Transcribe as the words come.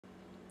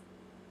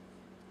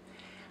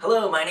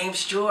Hello, my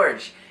name's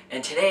George,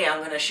 and today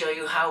I'm going to show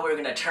you how we're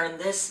going to turn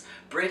this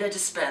Brita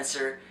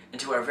dispenser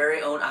into our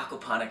very own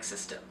aquaponics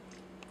system.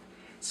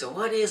 So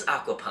what is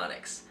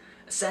aquaponics?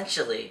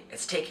 Essentially,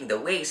 it's taking the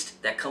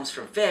waste that comes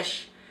from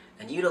fish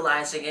and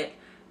utilizing it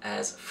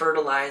as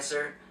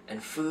fertilizer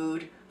and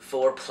food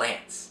for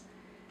plants.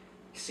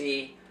 You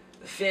see,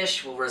 the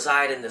fish will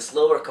reside in this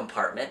lower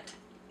compartment,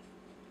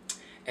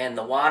 and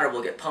the water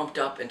will get pumped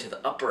up into the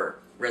upper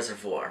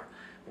reservoir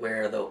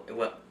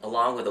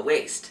along with the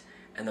waste.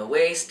 And the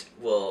waste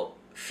will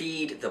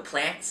feed the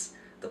plants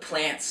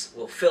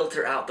will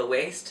filter out the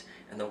waste,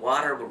 and the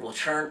water will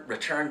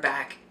return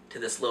back to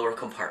this lower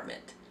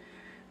compartment.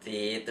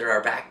 There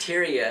are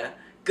bacteria,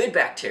 good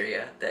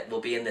bacteria, that will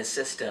be in this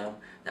system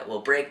that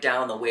will break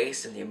down the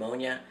waste and the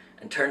ammonia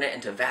and turn it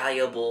into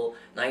valuable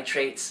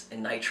nitrates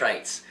and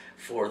nitrites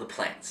for the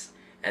plants.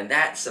 And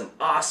that's some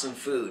awesome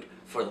food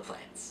for the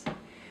plants.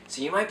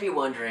 So you might be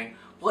wondering,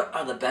 what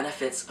are the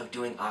benefits of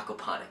doing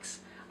aquaponics?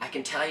 I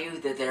can tell you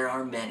that there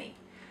are many.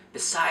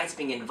 Besides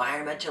being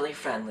environmentally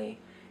friendly,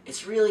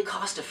 it's really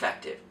cost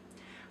effective.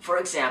 For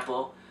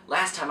example,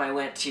 last time I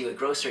went to a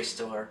grocery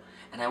store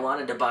and I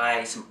wanted to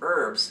buy some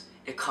herbs,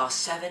 it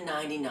cost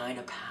 $7.99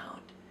 a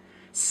pound.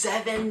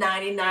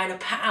 $7.99 a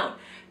pound!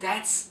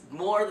 That's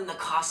more than the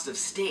cost of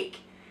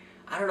steak.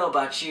 I don't know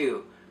about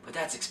you, but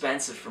that's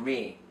expensive for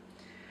me.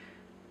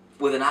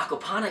 With an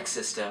aquaponics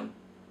system,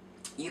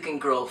 you can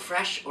grow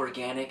fresh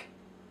organic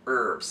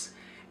herbs,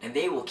 and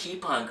they will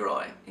keep on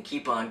growing and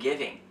keep on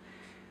giving.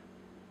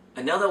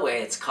 Another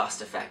way it's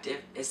cost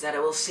effective is that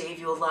it will save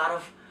you a lot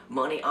of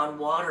money on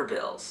water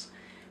bills,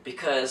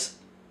 because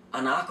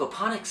an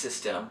aquaponics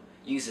system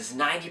uses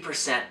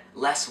 90%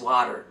 less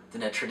water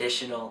than a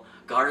traditional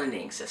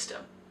gardening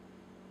system.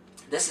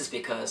 This is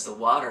because the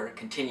water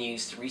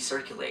continues to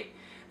recirculate,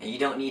 and you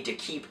don't need to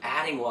keep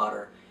adding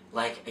water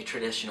like a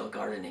traditional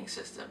gardening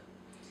system.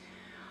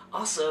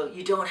 Also,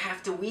 you don't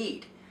have to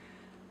weed.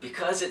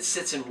 Because it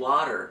sits in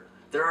water,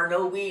 there are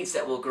no weeds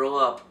that will grow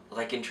up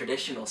like in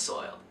traditional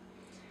soil.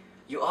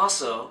 You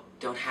also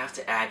don't have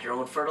to add your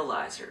own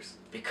fertilizers,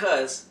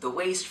 because the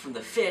waste from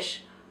the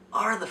fish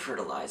are the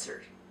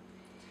fertilizers.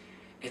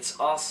 It's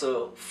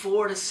also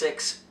 4 to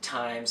 6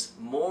 times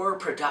more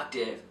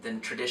productive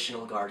than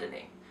traditional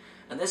gardening.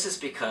 And this is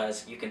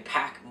because you can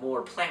pack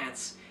more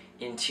plants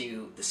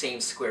into the same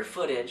square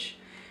footage,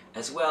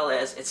 as well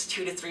as it's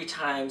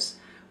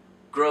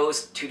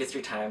grows 2 to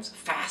 3 times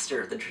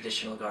faster than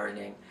traditional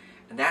gardening.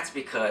 And that's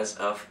because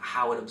of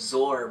how it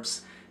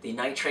absorbs the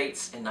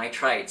nitrates and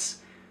nitrites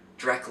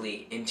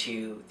directly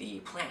into the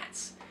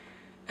plants,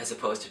 as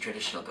opposed to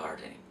traditional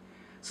gardening.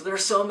 So there are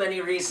so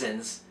many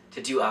reasons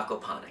to do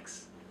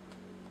aquaponics.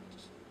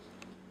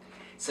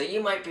 So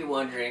you might be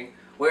wondering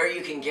where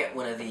you can get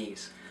one of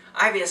these.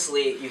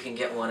 Obviously, you can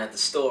get one at the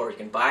store, you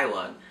can buy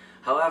one.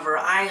 However,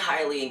 I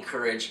highly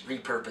encourage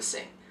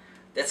repurposing.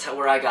 That's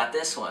where I got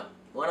this one.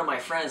 One of my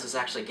friends was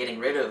actually getting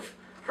rid of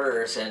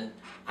hers, and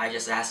I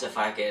just asked if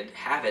I could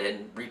have it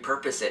and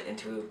repurpose it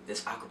into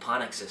this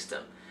aquaponics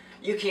system.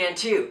 You can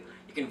too.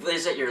 You can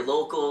visit your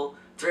local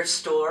thrift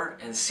store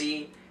and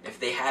see if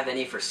they have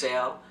any for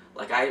sale.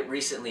 Like, I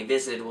recently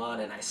visited one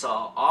and I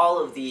saw all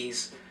of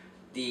these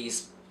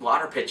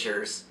water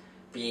pitchers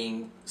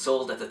being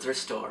sold at the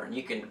thrift store, and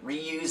you can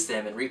reuse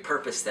them and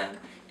repurpose them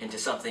into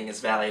something as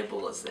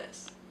valuable as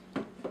this.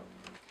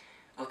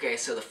 Okay,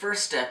 so the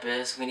first step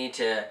is we need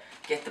to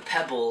get the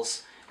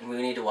pebbles and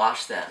we need to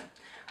wash them.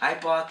 I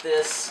bought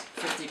this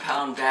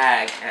 50-pound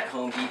bag at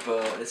Home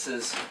Depot. This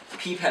is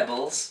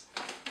pebbles.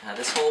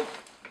 This whole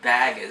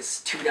bag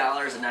is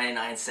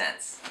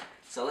 $2.99.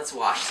 So let's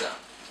wash some.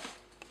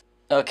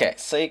 Okay,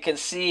 so you can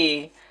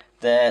see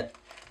that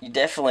you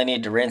definitely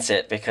need to rinse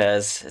it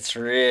because it's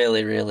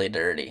really, really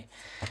dirty.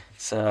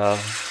 So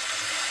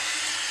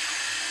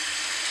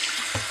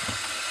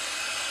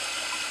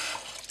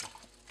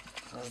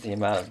that's the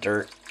amount of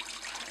dirt.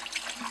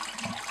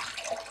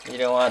 You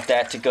don't want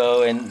that to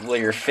go in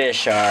where your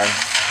fish are.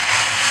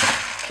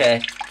 Okay, I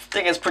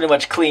think it's pretty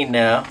much clean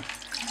now.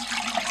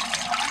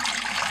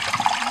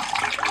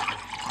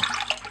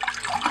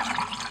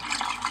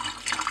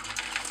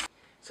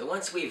 So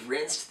once we've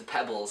rinsed the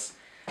pebbles,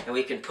 then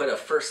we can put a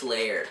first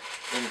layer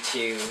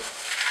into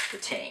the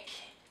tank.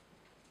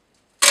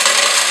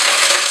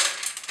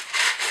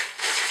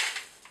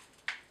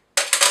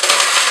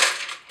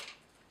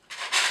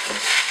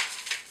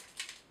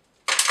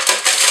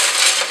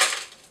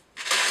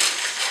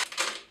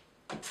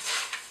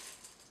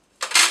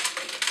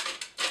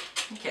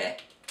 Okay,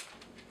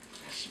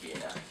 that should be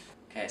enough.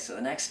 Okay, so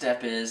the next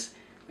step is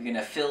we're going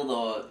to fill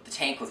the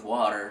tank with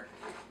water,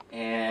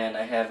 and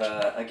I have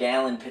a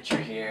gallon pitcher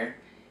here,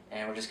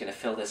 and we're just going to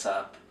fill this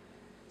up.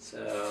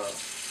 So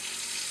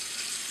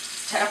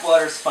tap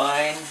water's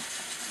fine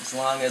as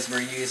long as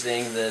we're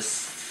using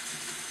this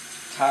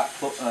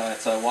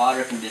it's a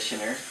water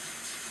conditioner.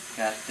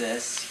 Got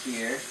this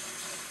here,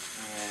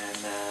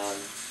 and I'll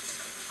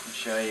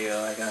show you.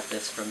 I got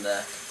this from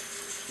the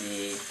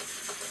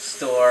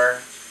store.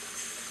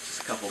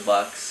 Just a couple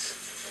bucks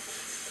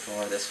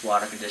for this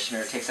water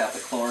conditioner. It takes out the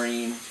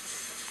chlorine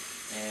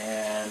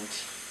and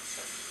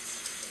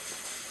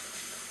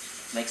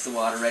makes the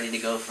water ready to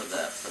go for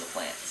the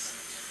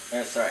plants.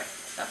 Or sorry,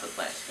 not for the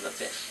plants, for the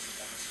fish.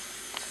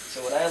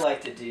 So what I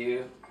like to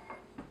do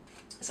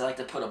is I like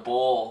to put a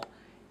bowl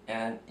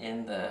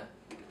in the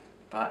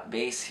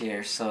base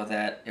here so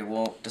that it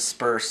won't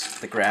disperse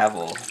the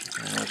gravel.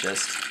 And it'll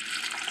just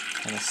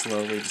kind of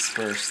slowly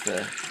disperse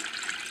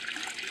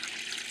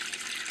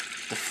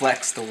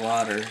deflects the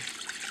water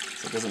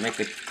so it doesn't make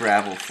the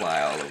gravel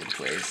fly all over the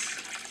place.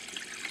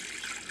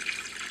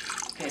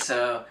 Okay,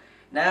 so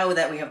now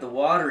that we have the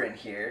water in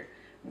here,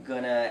 I'm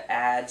gonna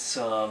add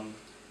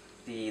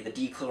the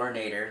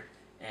dechlorinator,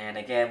 and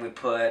again we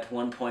put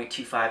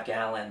 1.25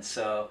 gallons.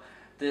 So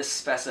this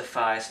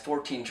specifies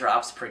 14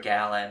 drops per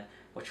gallon,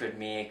 which would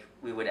make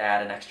we would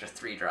add an extra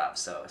 3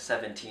 drops, so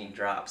 17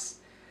 drops.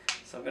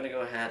 So I'm gonna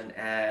go ahead and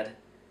add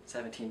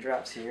 17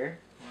 drops here.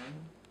 1,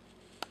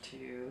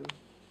 2,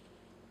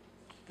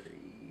 3,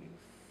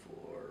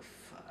 4,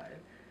 5,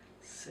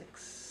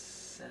 6,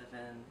 7,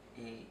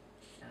 8, 9,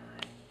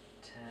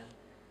 10,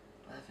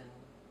 11,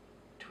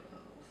 12,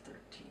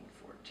 13,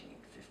 14,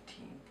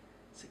 15,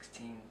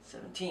 16,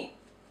 17.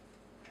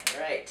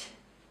 Alright,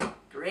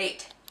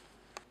 great.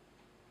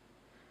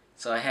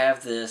 So I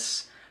have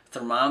this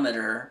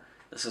thermometer.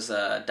 This is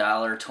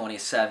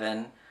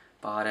 $1.27.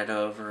 Bought it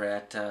over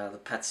at the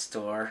pet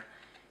store.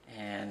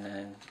 And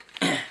then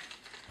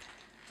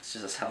this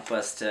just help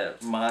us to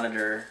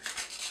monitor.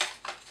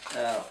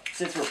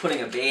 Since we're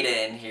putting a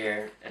Beta in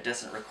here, it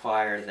doesn't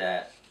require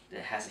that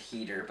it has a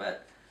heater,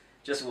 but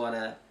just want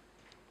to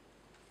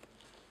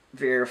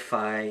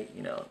verify,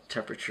 you know,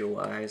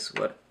 temperature-wise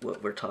what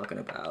we're talking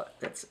about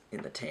that's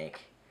in the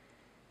tank,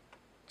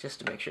 just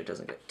to make sure it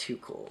doesn't get too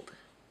cold.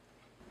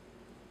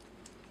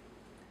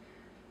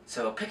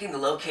 So picking the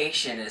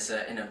location is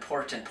an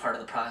important part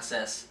of the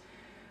process.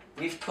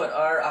 We've put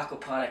our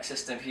aquaponics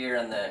system here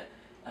on the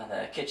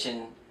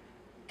kitchen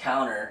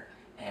counter,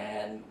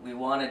 and we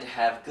wanted to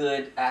have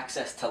good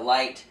access to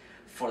light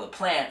for the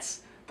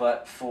plants,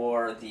 but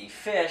for the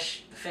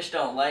fish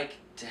don't like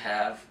to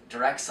have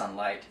direct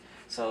sunlight.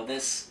 So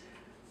this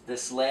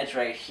ledge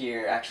right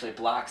here actually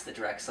blocks the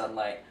direct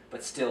sunlight,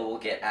 but still will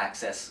get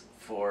access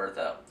for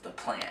the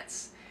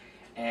plants.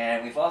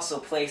 And we've also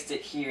placed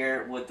it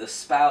here with the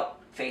spout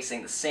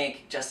facing the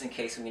sink, just in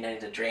case we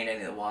needed to drain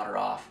any of the water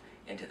off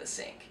into the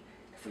sink,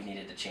 if we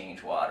needed to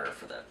change water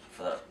for the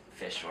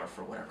fish or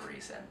for whatever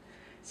reason.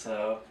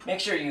 So make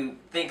sure you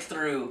think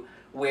through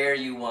where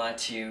you want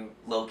to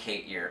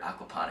locate your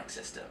aquaponic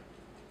system.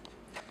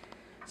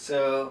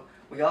 So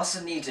we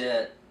also need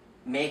to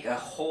make a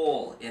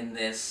hole in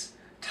this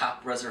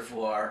top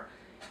reservoir.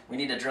 We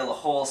need to drill a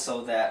hole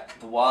so that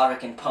the water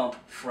can pump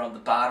from the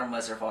bottom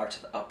reservoir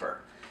to the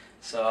upper.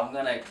 So I'm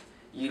going to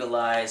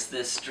utilize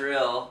this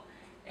drill,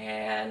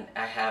 and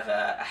I have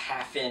a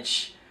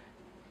 1/2-inch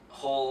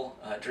hole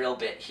drill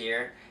bit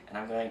here, and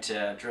I'm going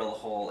to drill a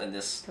hole in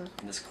this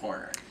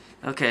corner.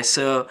 Okay,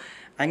 so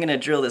I'm going to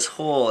drill this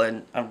hole,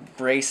 and I'm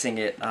bracing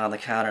it on the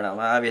counter. Now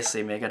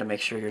obviously you got to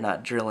make sure you're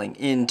not drilling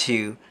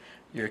into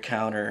your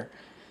counter,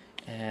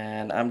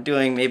 and I'm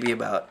doing maybe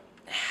about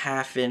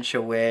 1/2 inch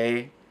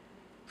away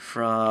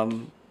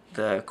from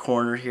the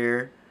corner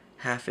here,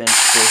 1/2 inch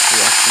both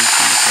directions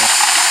from the corner.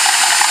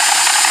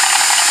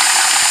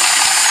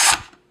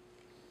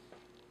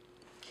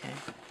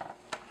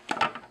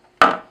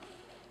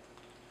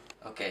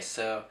 Okay,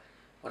 so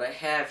what I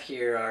have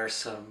here are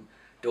some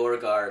door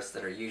guards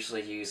that are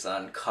usually used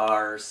on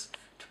cars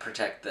to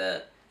protect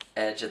the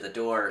edge of the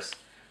doors,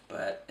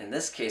 but in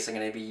this case I'm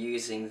going to be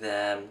using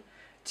them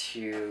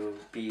to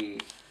be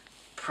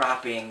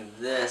propping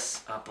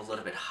this up a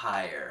little bit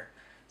higher.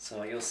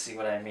 So you'll see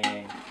what I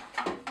mean.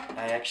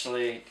 I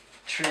actually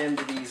trimmed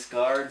these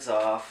guards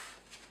off,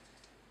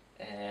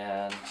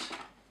 and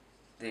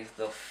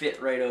they'll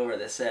fit right over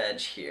this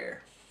edge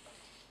here.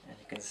 And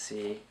you can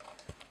see,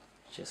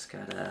 just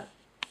gotta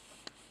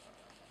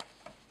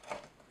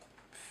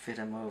fit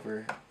them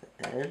over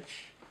the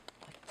edge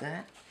like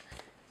that.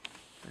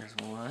 There's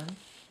one.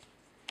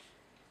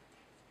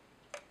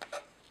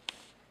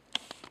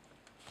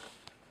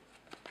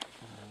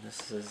 And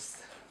this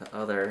is the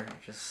other.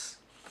 Just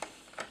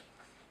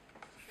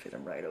fit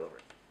them right over.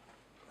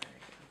 There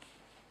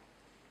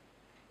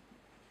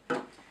you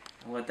go.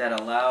 And what that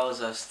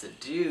allows us to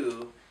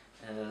do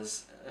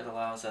is it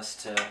allows us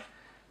to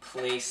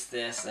place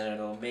this, and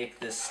it'll make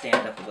this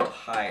stand up a little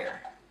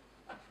higher.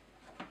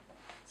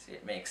 See,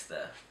 it makes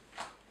the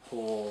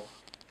whole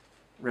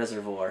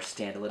reservoir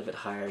stand a little bit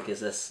higher. It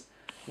gives us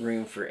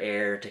room for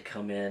air to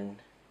come in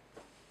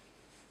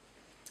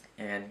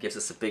and gives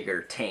us a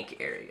bigger tank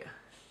area.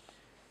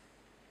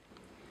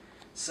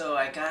 So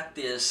I got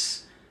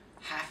this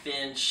 1/2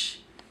 inch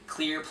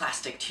clear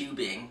plastic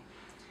tubing,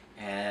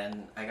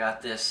 and I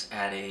got this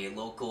at a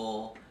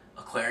local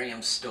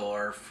aquarium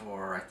store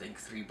for I think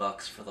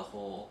 $3 for the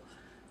whole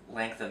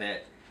length of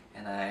it,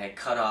 and I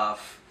cut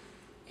off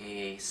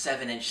a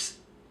 7-inch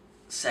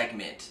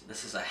segment.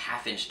 This is a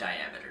 1/2 inch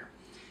diameter,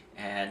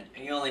 and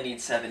you only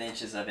need 7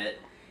 inches of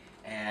it,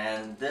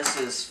 and this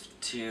is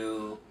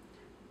to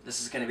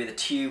this is going to be the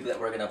tube that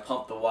we're going to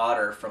pump the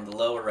water from the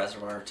lower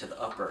reservoir to the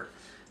upper.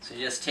 So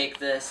you just take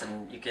this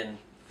and you can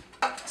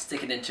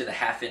stick it into the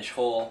 1/2-inch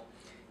hole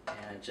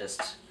and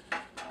just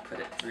put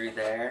it through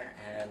there,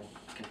 and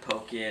you can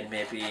poke in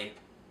maybe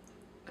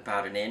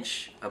about 1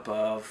 inch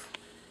above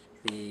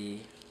the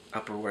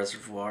upper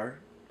reservoir,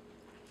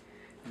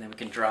 and then we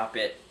can drop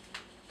it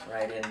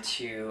right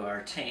into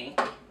our tank,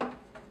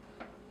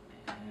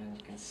 and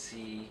you can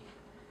see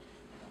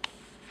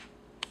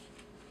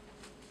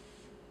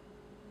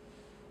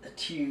the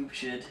tube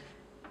should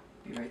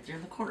be right there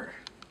in the corner.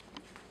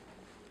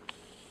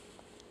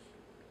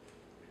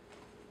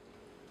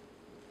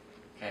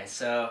 Okay,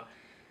 so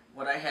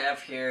what I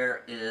have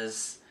here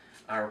is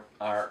our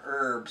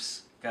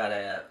herbs. Got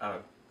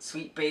a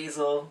sweet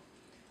basil.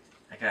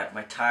 I got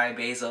my Thai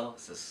basil.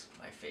 This is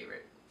my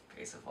favorite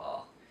basil of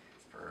all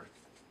for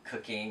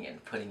cooking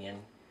and putting in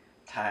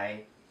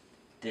Thai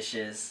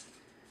dishes.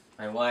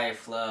 My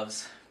wife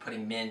loves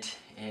putting mint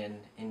in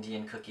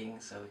Indian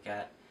cooking, so we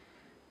got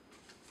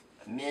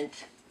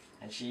mint,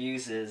 and she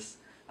uses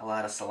a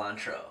lot of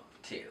cilantro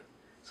too.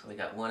 So we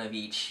got one of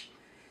each.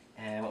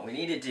 And what we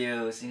need to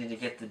do is we need to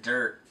get the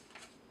dirt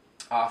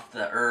off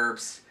the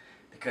herbs,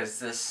 because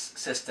this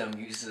system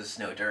uses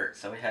no dirt.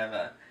 So we have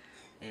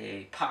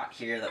a pot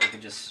here that we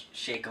can just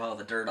shake all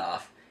the dirt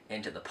off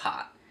into the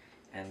pot,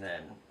 and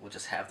then we'll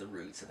just have the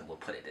roots, and then we'll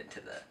put it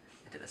into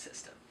the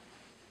system.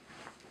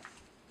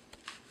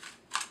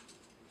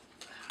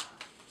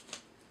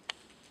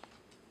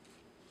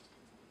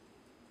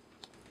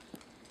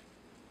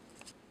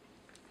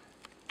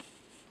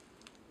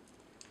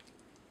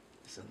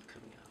 This one's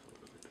coming off a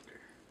little bit better.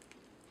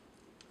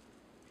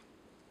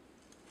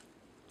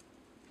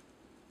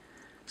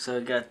 So I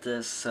got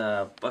this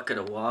bucket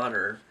of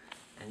water,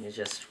 and you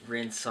just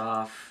rinse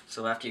off.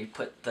 So after you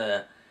put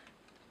the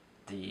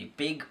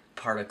big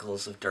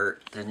particles of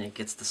dirt, then it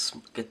get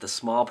the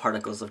small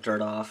particles of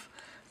dirt off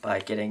by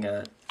getting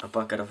a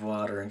bucket of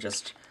water and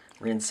just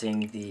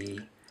rinsing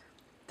the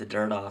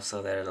dirt off,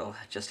 so that it'll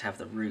just have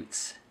the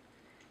roots.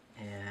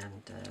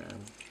 And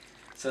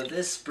so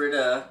this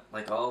Brita,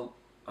 like all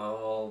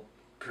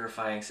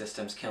purifying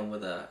systems, come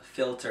with a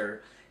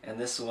filter, and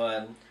this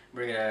one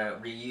we're gonna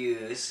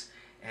reuse,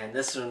 and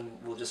this one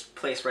we'll just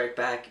place right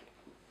back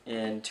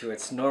into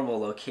its normal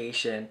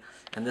location,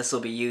 and this will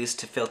be used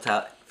to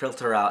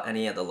filter out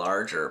any of the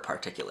larger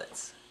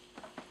particulates.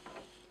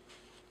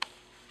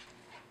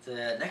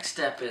 The next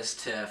step is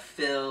to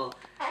fill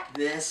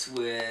this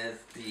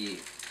with the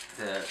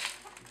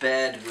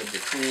bed with the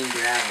clean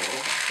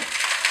gravel.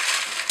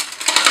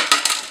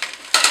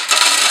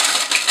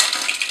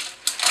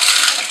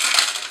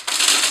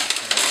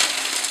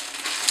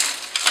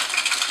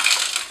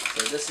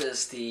 So this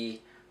is the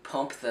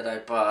pump that I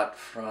bought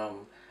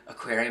from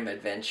Aquarium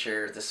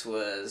Adventure. This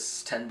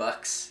was 10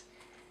 bucks,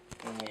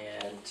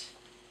 and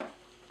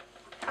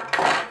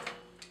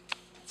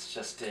it's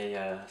just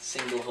a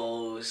single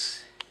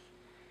hose,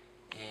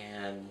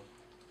 and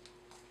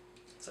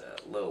it's a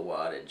low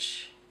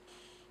wattage.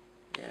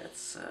 Yeah,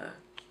 it's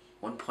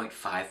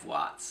 1.5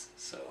 watts,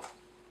 so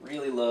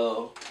really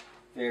low,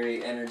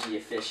 very energy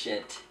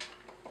efficient.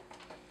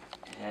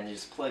 And you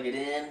just plug it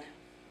in,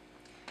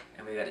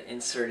 and we got to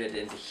insert it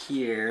into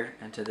here,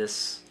 into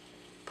this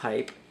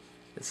pipe,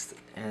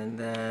 and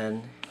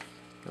then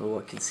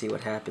we can see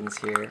what happens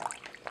here.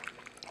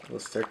 We'll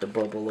start to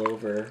bubble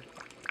over,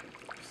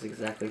 which is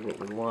exactly what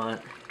we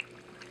want.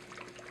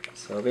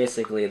 So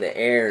basically the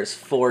air is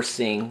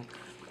forcing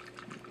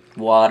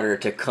water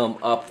to come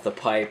up the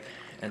pipe,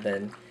 and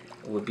then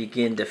it will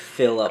begin to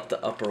fill up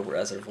the upper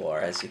reservoir,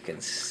 as you can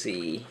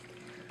see.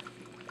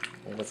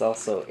 And it's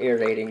also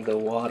aerating the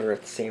water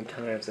at the same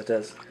time, so it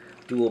does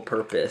dual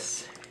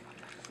purpose.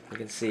 You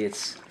can see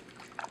it's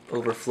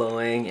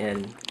overflowing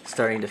and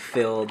starting to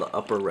fill the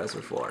upper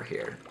reservoir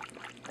here.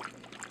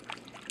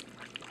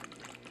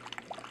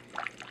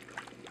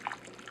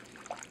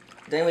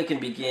 Then we can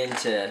begin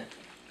to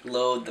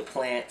load the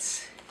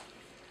plants.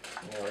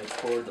 You know, we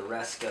pour the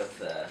rest of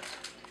the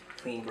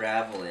clean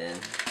gravel in.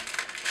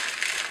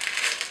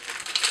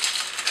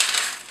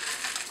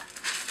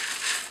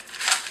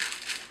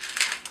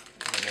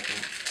 And I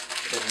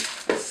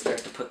can start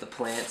to put the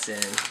plants in.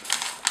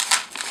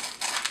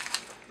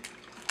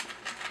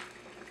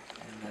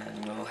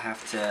 And then we'll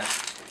have to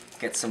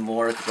get some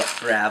more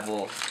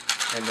gravel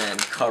and then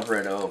cover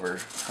it over,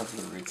 cover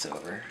the roots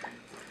over.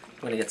 I'm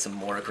going to get some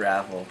more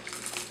gravel.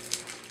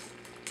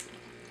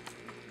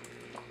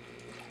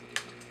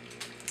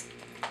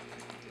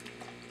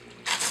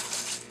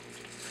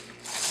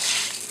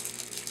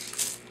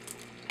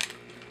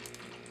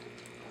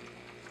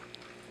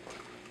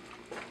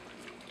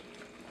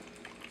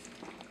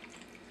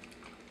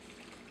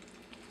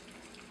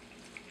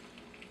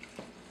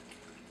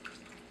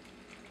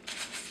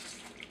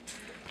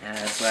 And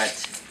that's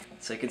what,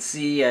 so you can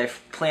see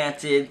I've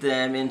planted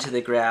them into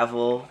the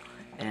gravel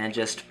and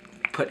just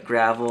put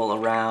gravel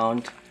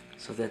around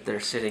so that they're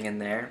sitting in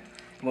there.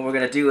 And what we're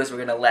going to do is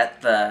we're going to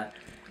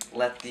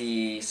let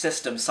the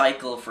system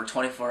cycle for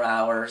 24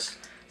 hours,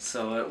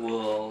 so it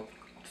will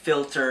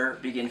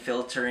begin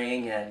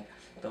filtering, and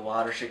the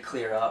water should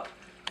clear up.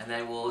 And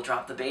then we'll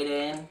drop the beta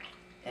in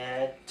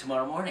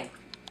tomorrow morning.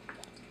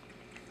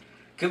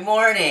 Good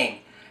morning!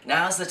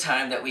 Now's the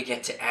time that we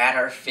get to add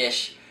our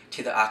fish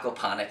to the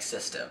aquaponics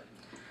system.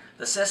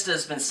 The system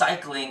has been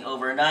cycling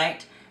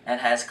overnight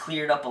and has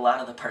cleared up a lot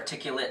of the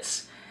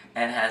particulates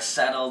and has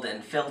settled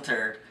and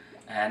filtered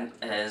and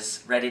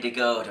is ready to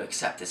go to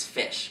accept this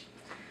fish.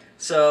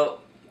 So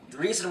the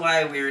reason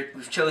why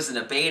we've chosen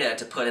a beta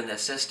to put in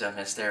this system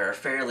is they're a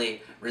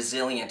fairly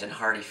resilient and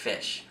hardy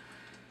fish.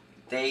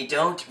 They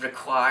don't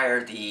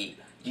require the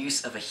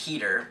use of a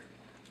heater,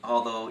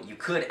 although you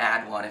could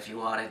add one if you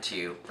wanted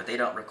to, but they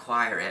don't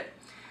require it.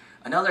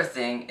 Another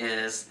thing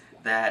is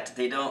that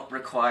they don't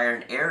require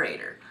an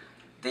aerator.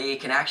 They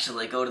can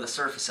actually go to the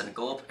surface and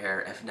gulp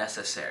air if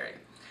necessary.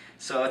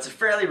 So it's a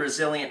fairly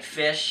resilient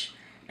fish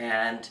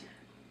and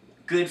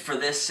good for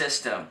this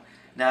system.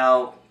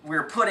 Now,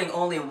 we're putting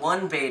only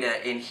one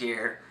beta in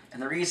here,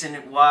 and the reason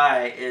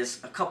why is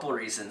a couple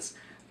reasons.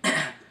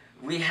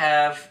 We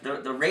have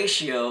the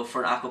ratio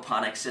for an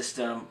aquaponics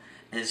system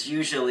is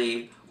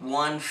usually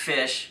one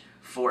fish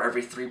for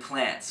every 3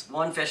 plants.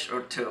 One fish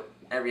to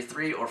every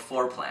 3 or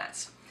 4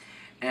 plants.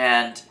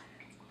 And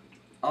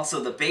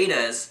also the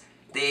betas,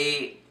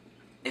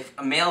 if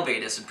male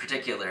betas in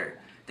particular,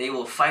 they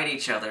will fight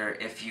each other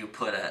if you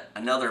put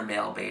another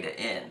male beta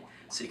in.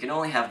 So you can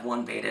only have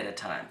one beta at a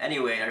time.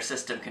 Anyway, our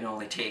system can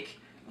only take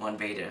one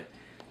beta.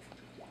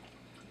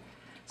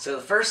 So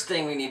the first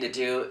thing we need to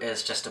do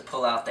is just to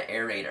pull out the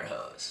aerator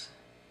hose.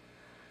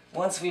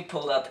 Once we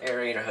pulled out the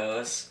aerator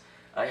hose,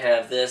 I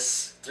have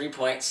this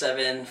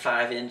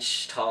 3.75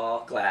 inch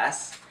tall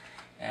glass,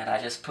 and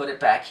I just put it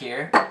back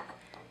here,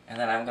 and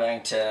then I'm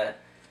going to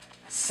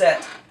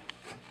set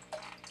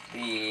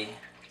the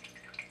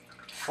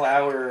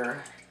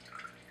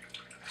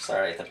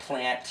the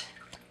plant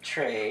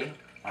tray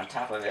on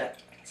top of it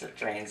so it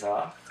drains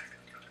off.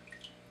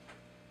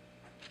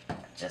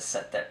 Just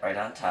set that right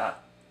on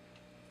top.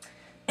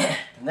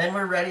 And then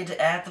we're ready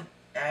to add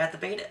the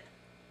beta.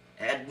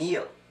 Add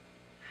Neil.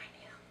 Hi,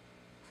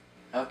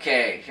 Neil.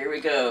 Okay, here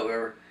we go.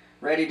 We're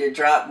ready to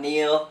drop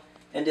Neil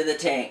into the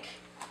tank.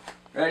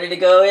 Ready to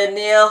go in,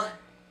 Neil?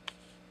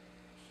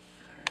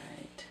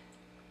 Alright.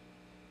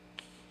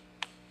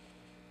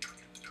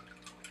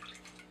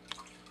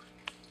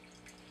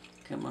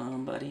 Come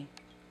on, buddy.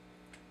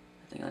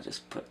 I think I'll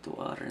just put the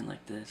water in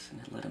like this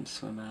and let him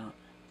swim out.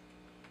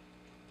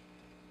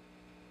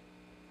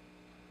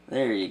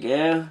 There you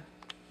go.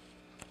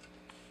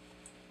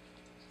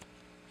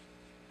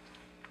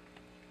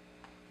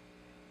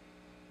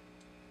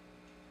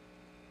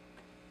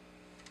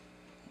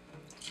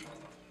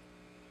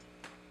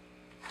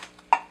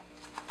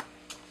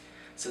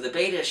 So the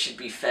beta should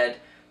be fed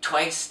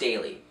twice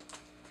daily.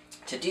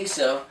 To do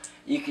so,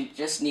 you could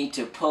just need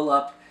to pull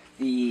up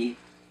the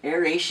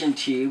aeration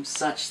tube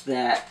such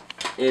that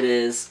it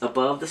is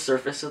above the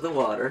surface of the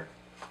water.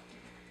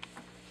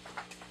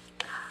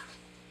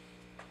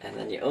 And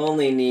then you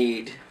only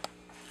need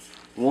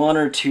 1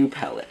 or 2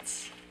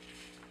 pellets.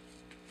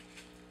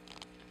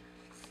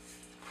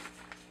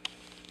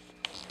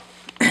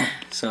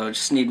 So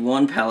just need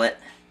 1 pellet,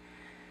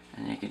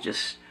 and you can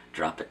just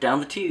drop it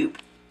down the tube.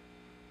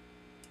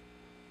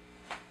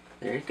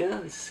 There it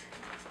goes.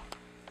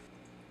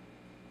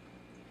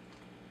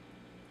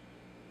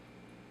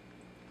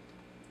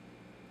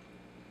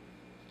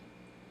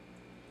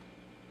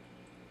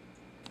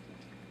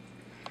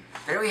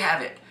 There we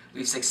have it.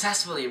 We've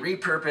successfully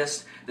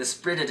repurposed this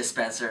Brita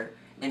dispenser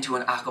into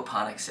an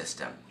aquaponics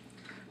system.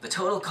 The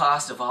total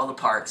cost of all the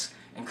parts,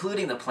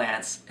 including the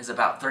plants, is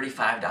about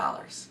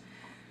 $35.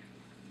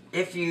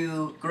 If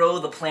you grow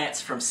the plants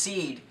from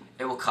seed,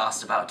 it will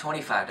cost about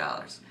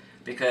 $25,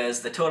 because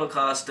the total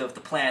cost of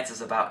the plants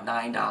is about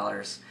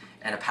 $9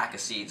 and a pack of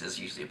seeds is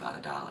usually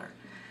about $1.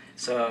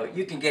 So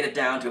you can get it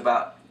down to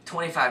about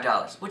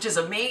 $25, which is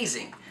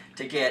amazing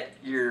to get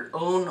your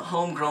own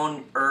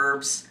homegrown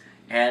herbs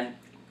and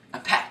a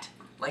pet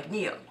like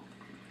Neil.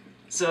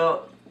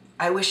 So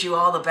I wish you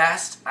all the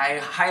best. I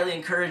highly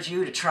encourage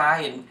you to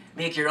try and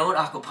make your own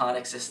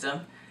aquaponics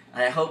system.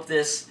 And I hope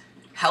this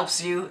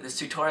helps you, this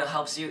tutorial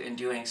helps you in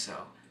doing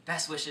so.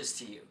 Best wishes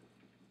to you.